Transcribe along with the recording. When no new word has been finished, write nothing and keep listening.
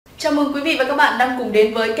Chào mừng quý vị và các bạn đang cùng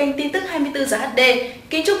đến với kênh tin tức 24 giờ HD.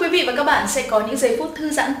 Kính chúc quý vị và các bạn sẽ có những giây phút thư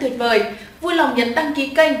giãn tuyệt vời. Vui lòng nhấn đăng ký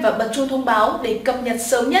kênh và bật chuông thông báo để cập nhật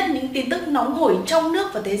sớm nhất những tin tức nóng hổi trong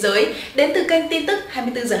nước và thế giới đến từ kênh tin tức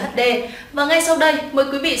 24 giờ HD. Và ngay sau đây, mời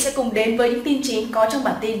quý vị sẽ cùng đến với những tin chính có trong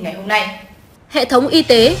bản tin ngày hôm nay. Hệ thống y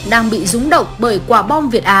tế đang bị rúng động bởi quả bom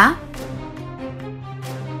Việt Á.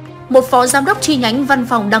 Một phó giám đốc chi nhánh văn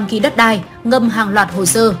phòng đăng ký đất đai ngâm hàng loạt hồ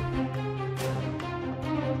sơ.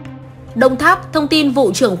 Đồng Tháp thông tin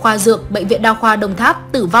vụ trưởng khoa dược Bệnh viện Đa khoa Đồng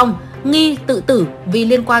Tháp tử vong, nghi tự tử vì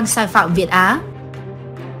liên quan sai phạm Việt Á.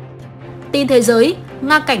 Tin thế giới,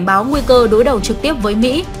 Nga cảnh báo nguy cơ đối đầu trực tiếp với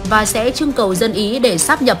Mỹ và sẽ trưng cầu dân Ý để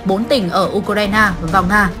sáp nhập 4 tỉnh ở Ukraine vào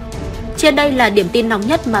Nga. Trên đây là điểm tin nóng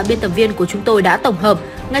nhất mà biên tập viên của chúng tôi đã tổng hợp.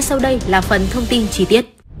 Ngay sau đây là phần thông tin chi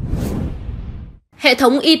tiết. Hệ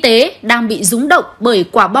thống y tế đang bị rúng động bởi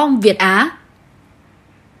quả bom Việt Á.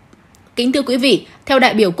 Kính thưa quý vị, theo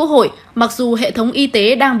đại biểu Quốc hội, mặc dù hệ thống y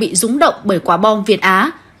tế đang bị rúng động bởi quả bom Việt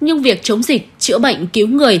Á, nhưng việc chống dịch, chữa bệnh, cứu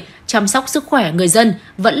người, chăm sóc sức khỏe người dân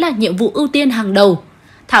vẫn là nhiệm vụ ưu tiên hàng đầu.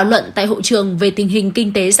 Thảo luận tại hội trường về tình hình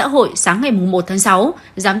kinh tế xã hội sáng ngày 1 tháng 6,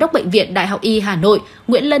 Giám đốc Bệnh viện Đại học Y Hà Nội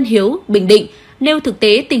Nguyễn Lân Hiếu, Bình Định nêu thực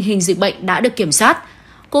tế tình hình dịch bệnh đã được kiểm soát.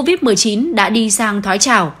 Covid-19 đã đi sang thoái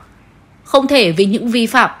trào. Không thể vì những vi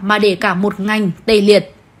phạm mà để cả một ngành tê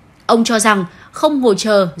liệt. Ông cho rằng không ngồi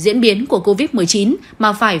chờ diễn biến của Covid-19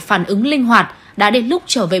 mà phải phản ứng linh hoạt, đã đến lúc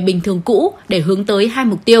trở về bình thường cũ để hướng tới hai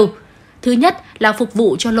mục tiêu. Thứ nhất là phục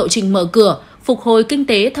vụ cho lộ trình mở cửa, phục hồi kinh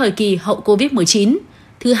tế thời kỳ hậu Covid-19.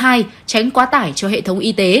 Thứ hai, tránh quá tải cho hệ thống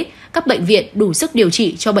y tế, các bệnh viện đủ sức điều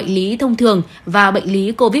trị cho bệnh lý thông thường và bệnh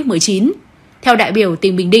lý Covid-19. Theo đại biểu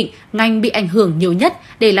tỉnh Bình Định, ngành bị ảnh hưởng nhiều nhất,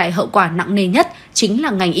 để lại hậu quả nặng nề nhất chính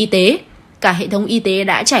là ngành y tế. Cả hệ thống y tế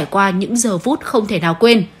đã trải qua những giờ phút không thể nào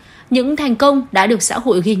quên. Những thành công đã được xã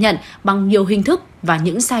hội ghi nhận bằng nhiều hình thức và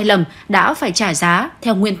những sai lầm đã phải trả giá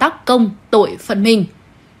theo nguyên tắc công, tội, phân minh.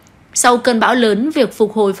 Sau cơn bão lớn, việc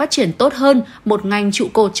phục hồi phát triển tốt hơn một ngành trụ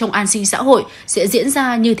cột trong an sinh xã hội sẽ diễn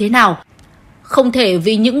ra như thế nào? Không thể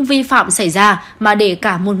vì những vi phạm xảy ra mà để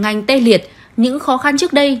cả một ngành tê liệt. Những khó khăn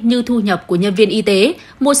trước đây như thu nhập của nhân viên y tế,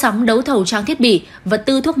 mua sắm đấu thầu trang thiết bị, vật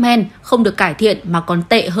tư thuốc men không được cải thiện mà còn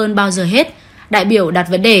tệ hơn bao giờ hết. Đại biểu đặt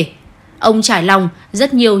vấn đề. Ông trải lòng,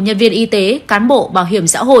 rất nhiều nhân viên y tế, cán bộ bảo hiểm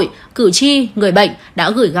xã hội, cử tri, người bệnh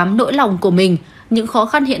đã gửi gắm nỗi lòng của mình, những khó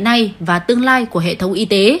khăn hiện nay và tương lai của hệ thống y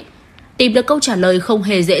tế. Tìm được câu trả lời không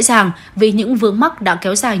hề dễ dàng vì những vướng mắc đã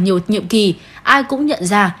kéo dài nhiều nhiệm kỳ, ai cũng nhận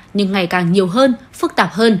ra nhưng ngày càng nhiều hơn, phức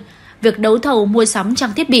tạp hơn. Việc đấu thầu mua sắm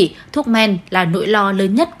trang thiết bị, thuốc men là nỗi lo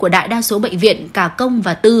lớn nhất của đại đa số bệnh viện cả công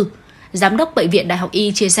và tư. Giám đốc Bệnh viện Đại học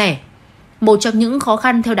Y chia sẻ. Một trong những khó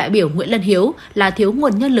khăn theo đại biểu Nguyễn Lân Hiếu là thiếu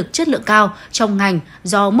nguồn nhân lực chất lượng cao trong ngành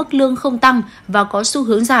do mức lương không tăng và có xu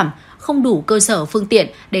hướng giảm, không đủ cơ sở phương tiện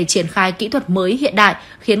để triển khai kỹ thuật mới hiện đại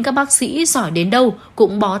khiến các bác sĩ giỏi đến đâu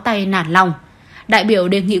cũng bó tay nản lòng. Đại biểu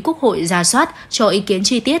đề nghị Quốc hội rà soát cho ý kiến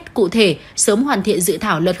chi tiết cụ thể, sớm hoàn thiện dự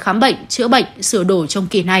thảo luật khám bệnh, chữa bệnh sửa đổi trong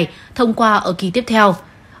kỳ này, thông qua ở kỳ tiếp theo.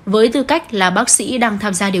 Với tư cách là bác sĩ đang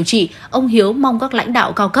tham gia điều trị, ông Hiếu mong các lãnh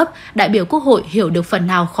đạo cao cấp, đại biểu Quốc hội hiểu được phần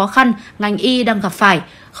nào khó khăn ngành y đang gặp phải,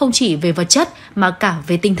 không chỉ về vật chất mà cả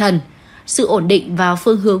về tinh thần. Sự ổn định và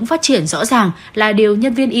phương hướng phát triển rõ ràng là điều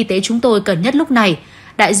nhân viên y tế chúng tôi cần nhất lúc này.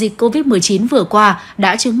 Đại dịch Covid-19 vừa qua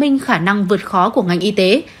đã chứng minh khả năng vượt khó của ngành y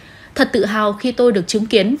tế. Thật tự hào khi tôi được chứng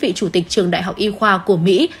kiến vị Chủ tịch Trường Đại học Y khoa của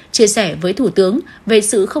Mỹ chia sẻ với Thủ tướng về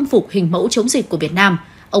sự khâm phục hình mẫu chống dịch của Việt Nam.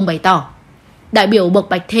 Ông bày tỏ. Đại biểu bộc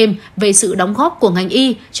bạch thêm về sự đóng góp của ngành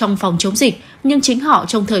y trong phòng chống dịch, nhưng chính họ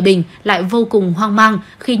trong thời bình lại vô cùng hoang mang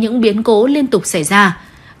khi những biến cố liên tục xảy ra.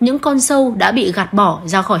 Những con sâu đã bị gạt bỏ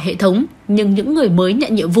ra khỏi hệ thống, nhưng những người mới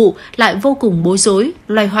nhận nhiệm vụ lại vô cùng bối rối,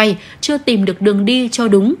 loay hoay, chưa tìm được đường đi cho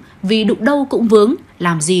đúng, vì đụng đâu cũng vướng,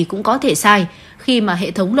 làm gì cũng có thể sai, khi mà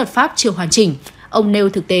hệ thống luật pháp chưa hoàn chỉnh. Ông nêu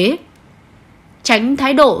thực tế. Tránh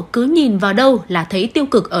thái độ cứ nhìn vào đâu là thấy tiêu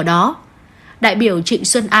cực ở đó. Đại biểu Trịnh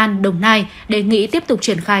Xuân An, Đồng Nai đề nghị tiếp tục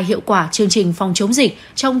triển khai hiệu quả chương trình phòng chống dịch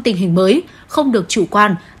trong tình hình mới, không được chủ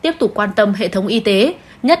quan, tiếp tục quan tâm hệ thống y tế,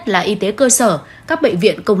 nhất là y tế cơ sở, các bệnh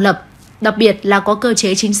viện công lập. Đặc biệt là có cơ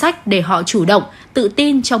chế chính sách để họ chủ động, tự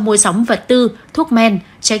tin trong mua sắm vật tư, thuốc men,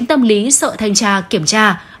 tránh tâm lý sợ thanh tra, kiểm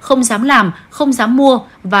tra, không dám làm, không dám mua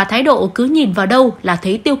và thái độ cứ nhìn vào đâu là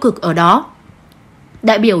thấy tiêu cực ở đó.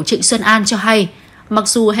 Đại biểu Trịnh Xuân An cho hay, mặc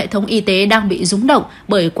dù hệ thống y tế đang bị rúng động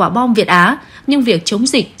bởi quả bom Việt Á, nhưng việc chống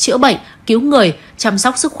dịch, chữa bệnh, cứu người, chăm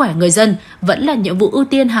sóc sức khỏe người dân vẫn là nhiệm vụ ưu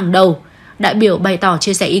tiên hàng đầu. Đại biểu bày tỏ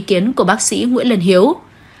chia sẻ ý kiến của bác sĩ Nguyễn Lân Hiếu.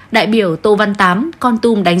 Đại biểu Tô Văn Tám, Kon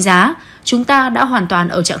Tum đánh giá, chúng ta đã hoàn toàn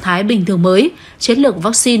ở trạng thái bình thường mới. Chiến lược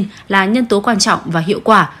vaccine là nhân tố quan trọng và hiệu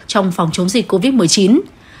quả trong phòng chống dịch COVID-19.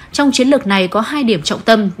 Trong chiến lược này có 2 điểm trọng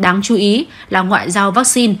tâm đáng chú ý là ngoại giao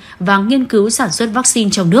vaccine và nghiên cứu sản xuất vaccine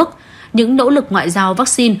trong nước. Những nỗ lực ngoại giao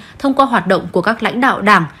vaccine thông qua hoạt động của các lãnh đạo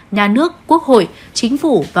Đảng, Nhà nước, Quốc hội, Chính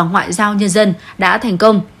phủ và ngoại giao nhân dân đã thành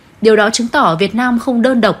công. Điều đó chứng tỏ Việt Nam không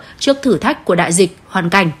đơn độc trước thử thách của đại dịch, hoàn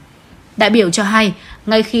cảnh. Đại biểu cho hay,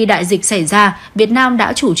 ngay khi đại dịch xảy ra, Việt Nam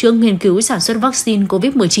đã chủ trương nghiên cứu sản xuất vaccine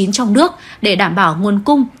COVID-19 trong nước để đảm bảo nguồn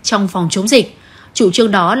cung trong phòng chống dịch. Chủ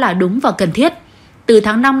trương đó là đúng và cần thiết. Từ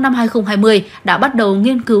tháng 5 năm 2020 đã bắt đầu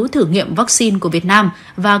nghiên cứu thử nghiệm vaccine của Việt Nam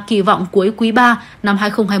và kỳ vọng cuối quý 3 năm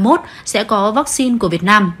 2021 sẽ có vaccine của Việt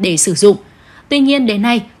Nam để sử dụng. Tuy nhiên đến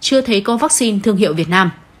nay chưa thấy có vaccine thương hiệu Việt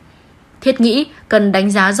Nam. Thiết nghĩ cần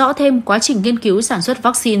đánh giá rõ thêm quá trình nghiên cứu sản xuất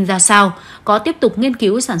vaccine ra sao, có tiếp tục nghiên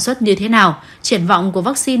cứu sản xuất như thế nào, triển vọng của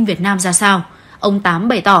vaccine Việt Nam ra sao. Ông Tám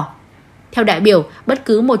bày tỏ. Theo đại biểu, bất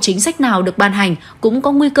cứ một chính sách nào được ban hành cũng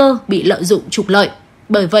có nguy cơ bị lợi dụng trục lợi.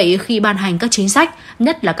 Bởi vậy, khi ban hành các chính sách,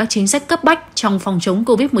 nhất là các chính sách cấp bách trong phòng chống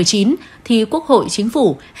COVID-19, thì Quốc hội, Chính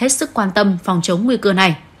phủ hết sức quan tâm phòng chống nguy cơ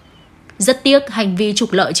này. Rất tiếc hành vi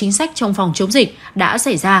trục lợi chính sách trong phòng chống dịch đã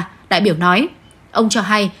xảy ra, đại biểu nói. Ông cho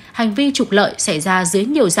hay, hành vi trục lợi xảy ra dưới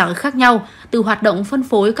nhiều dạng khác nhau, từ hoạt động phân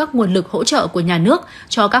phối các nguồn lực hỗ trợ của nhà nước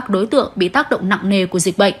cho các đối tượng bị tác động nặng nề của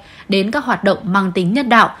dịch bệnh, đến các hoạt động mang tính nhân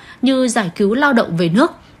đạo như giải cứu lao động về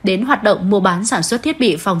nước, đến hoạt động mua bán sản xuất thiết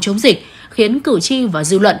bị phòng chống dịch, khiến cử tri và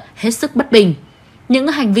dư luận hết sức bất bình. Những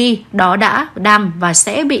hành vi đó đã, đang và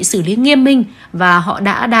sẽ bị xử lý nghiêm minh và họ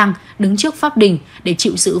đã đang đứng trước pháp đình để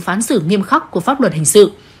chịu sự phán xử nghiêm khắc của pháp luật hình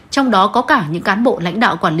sự, trong đó có cả những cán bộ lãnh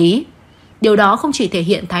đạo quản lý. Điều đó không chỉ thể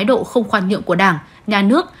hiện thái độ không khoan nhượng của Đảng, Nhà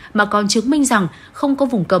nước mà còn chứng minh rằng không có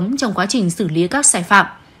vùng cấm trong quá trình xử lý các sai phạm.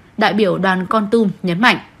 Đại biểu đoàn Kon Tum nhấn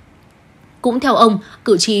mạnh. Cũng theo ông,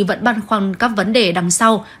 cử tri vẫn băn khoăn các vấn đề đằng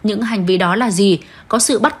sau những hành vi đó là gì, có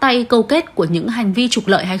sự bắt tay câu kết của những hành vi trục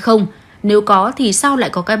lợi hay không? Nếu có thì sao lại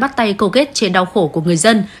có cái bắt tay câu kết trên đau khổ của người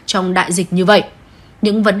dân trong đại dịch như vậy?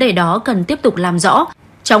 Những vấn đề đó cần tiếp tục làm rõ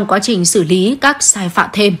trong quá trình xử lý các sai phạm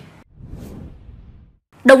thêm.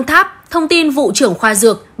 Đồng Tháp, thông tin vụ trưởng khoa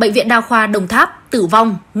dược, Bệnh viện Đa khoa Đồng Tháp tử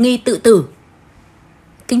vong nghi tự tử.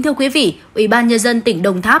 Kính thưa quý vị, Ủy ban Nhân dân tỉnh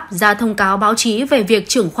Đồng Tháp ra thông cáo báo chí về việc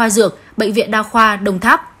trưởng khoa dược, Bệnh viện Đa khoa Đồng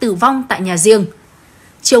Tháp tử vong tại nhà riêng.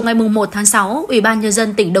 Chiều ngày 1 tháng 6, Ủy ban Nhân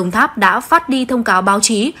dân tỉnh Đồng Tháp đã phát đi thông cáo báo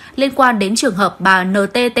chí liên quan đến trường hợp bà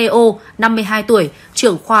NTTO, 52 tuổi,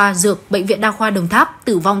 trưởng khoa dược, Bệnh viện Đa khoa Đồng Tháp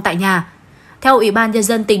tử vong tại nhà. Theo Ủy ban Nhân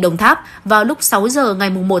dân tỉnh Đồng Tháp, vào lúc 6 giờ ngày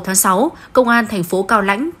 1 tháng 6, Công an thành phố Cao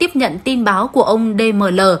Lãnh tiếp nhận tin báo của ông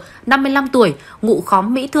DML, 55 tuổi, ngụ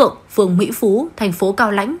khóm Mỹ Thượng, phường Mỹ Phú, thành phố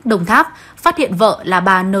Cao Lãnh, Đồng Tháp, phát hiện vợ là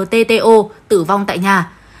bà NTTO tử vong tại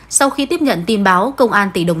nhà. Sau khi tiếp nhận tin báo, Công an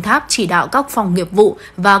tỉnh Đồng Tháp chỉ đạo các phòng nghiệp vụ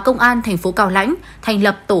và Công an thành phố Cao Lãnh thành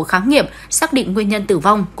lập tổ khám nghiệm xác định nguyên nhân tử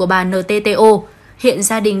vong của bà NTTO. Hiện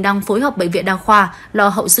gia đình đang phối hợp Bệnh viện Đa khoa lo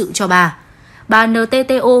hậu sự cho bà. Bà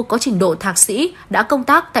NTTO có trình độ thạc sĩ, đã công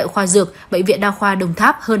tác tại khoa dược Bệnh viện Đa khoa Đồng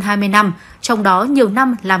Tháp hơn 20 năm, trong đó nhiều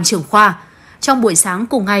năm làm trưởng khoa. Trong buổi sáng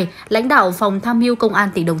cùng ngày, lãnh đạo Phòng Tham mưu Công an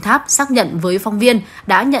tỉnh Đồng Tháp xác nhận với phóng viên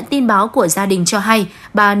đã nhận tin báo của gia đình cho hay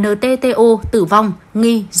bà NTTO tử vong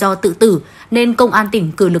nghi do tự tử, nên Công an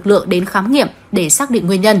tỉnh cử lực lượng đến khám nghiệm để xác định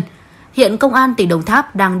nguyên nhân. Hiện Công an tỉnh Đồng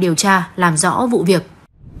Tháp đang điều tra làm rõ vụ việc.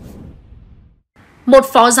 Một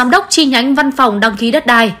phó giám đốc chi nhánh văn phòng đăng ký đất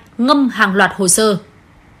đai ngâm hàng loạt hồ sơ.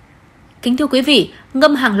 Kính thưa quý vị,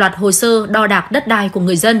 ngâm hàng loạt hồ sơ đo đạc đất đai của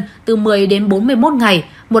người dân từ 10 đến 41 ngày,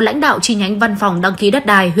 một lãnh đạo chi nhánh văn phòng đăng ký đất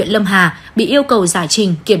đai huyện Lâm Hà bị yêu cầu giải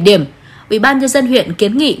trình, kiểm điểm. Ủy ban Nhân dân huyện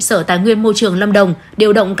kiến nghị Sở Tài nguyên Môi trường Lâm Đồng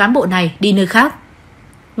điều động cán bộ này đi nơi khác.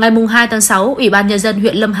 Ngày 2 tháng 6, Ủy ban Nhân dân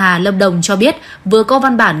huyện Lâm Hà, Lâm Đồng cho biết vừa có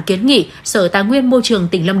văn bản kiến nghị Sở Tài nguyên Môi trường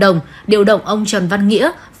tỉnh Lâm Đồng điều động ông Trần Văn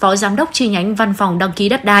Nghĩa, Phó Giám đốc chi nhánh văn phòng đăng ký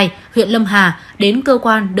đất đai huyện Lâm Hà đến cơ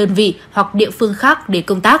quan, đơn vị hoặc địa phương khác để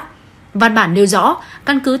công tác. Văn bản nêu rõ,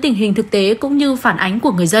 căn cứ tình hình thực tế cũng như phản ánh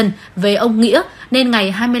của người dân về ông Nghĩa, nên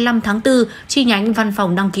ngày 25 tháng 4, chi nhánh văn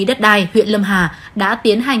phòng đăng ký đất đai huyện Lâm Hà đã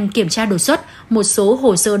tiến hành kiểm tra đột xuất một số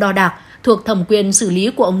hồ sơ đo đạc thuộc thẩm quyền xử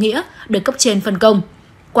lý của ông Nghĩa được cấp trên phân công.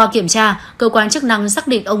 Qua kiểm tra, cơ quan chức năng xác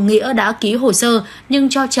định ông Nghĩa đã ký hồ sơ nhưng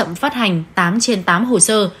cho chậm phát hành 8 trên 8 hồ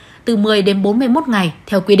sơ, từ 10 đến 41 ngày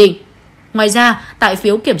theo quy định. Ngoài ra, tại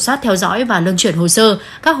phiếu kiểm soát theo dõi và luân chuyển hồ sơ,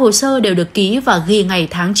 các hồ sơ đều được ký và ghi ngày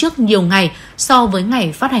tháng trước nhiều ngày so với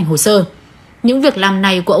ngày phát hành hồ sơ. Những việc làm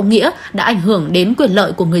này của ông Nghĩa đã ảnh hưởng đến quyền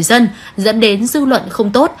lợi của người dân, dẫn đến dư luận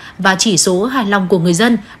không tốt và chỉ số hài lòng của người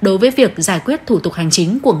dân đối với việc giải quyết thủ tục hành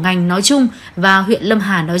chính của ngành nói chung và huyện Lâm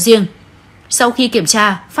Hà nói riêng. Sau khi kiểm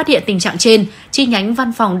tra, phát hiện tình trạng trên, chi nhánh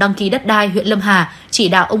văn phòng đăng ký đất đai huyện Lâm Hà chỉ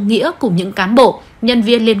đạo ông Nghĩa cùng những cán bộ nhân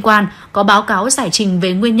viên liên quan có báo cáo giải trình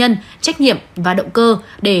về nguyên nhân, trách nhiệm và động cơ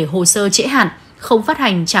để hồ sơ trễ hạn, không phát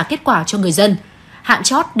hành trả kết quả cho người dân. Hạn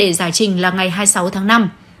chót để giải trình là ngày 26 tháng 5.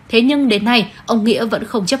 Thế nhưng đến nay, ông Nghĩa vẫn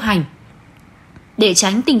không chấp hành. Để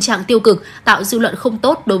tránh tình trạng tiêu cực, tạo dư luận không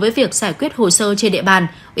tốt đối với việc giải quyết hồ sơ trên địa bàn,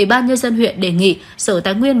 Ủy ban Nhân dân huyện đề nghị Sở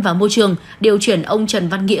Tài nguyên và Môi trường điều chuyển ông Trần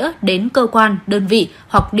Văn Nghĩa đến cơ quan, đơn vị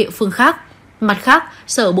hoặc địa phương khác. Mặt khác,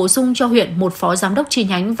 Sở bổ sung cho huyện một phó giám đốc chi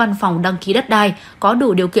nhánh văn phòng đăng ký đất đai có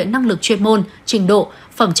đủ điều kiện năng lực chuyên môn, trình độ,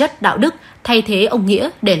 phẩm chất, đạo đức thay thế ông Nghĩa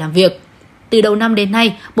để làm việc. Từ đầu năm đến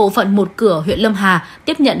nay, bộ phận một cửa huyện Lâm Hà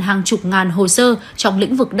tiếp nhận hàng chục ngàn hồ sơ trong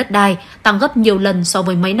lĩnh vực đất đai, tăng gấp nhiều lần so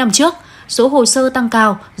với mấy năm trước. Số hồ sơ tăng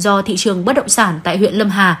cao do thị trường bất động sản tại huyện Lâm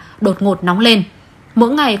Hà đột ngột nóng lên. Mỗi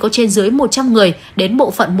ngày có trên dưới 100 người đến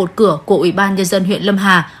bộ phận một cửa của Ủy ban Nhân dân huyện Lâm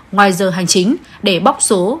Hà ngoài giờ hành chính để bóc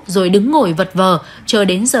số rồi đứng ngồi vật vờ chờ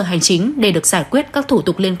đến giờ hành chính để được giải quyết các thủ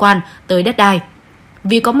tục liên quan tới đất đai.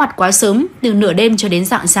 Vì có mặt quá sớm, từ nửa đêm cho đến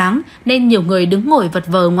rạng sáng nên nhiều người đứng ngồi vật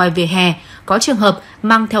vờ ngoài vỉa hè, có trường hợp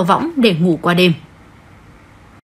mang theo võng để ngủ qua đêm.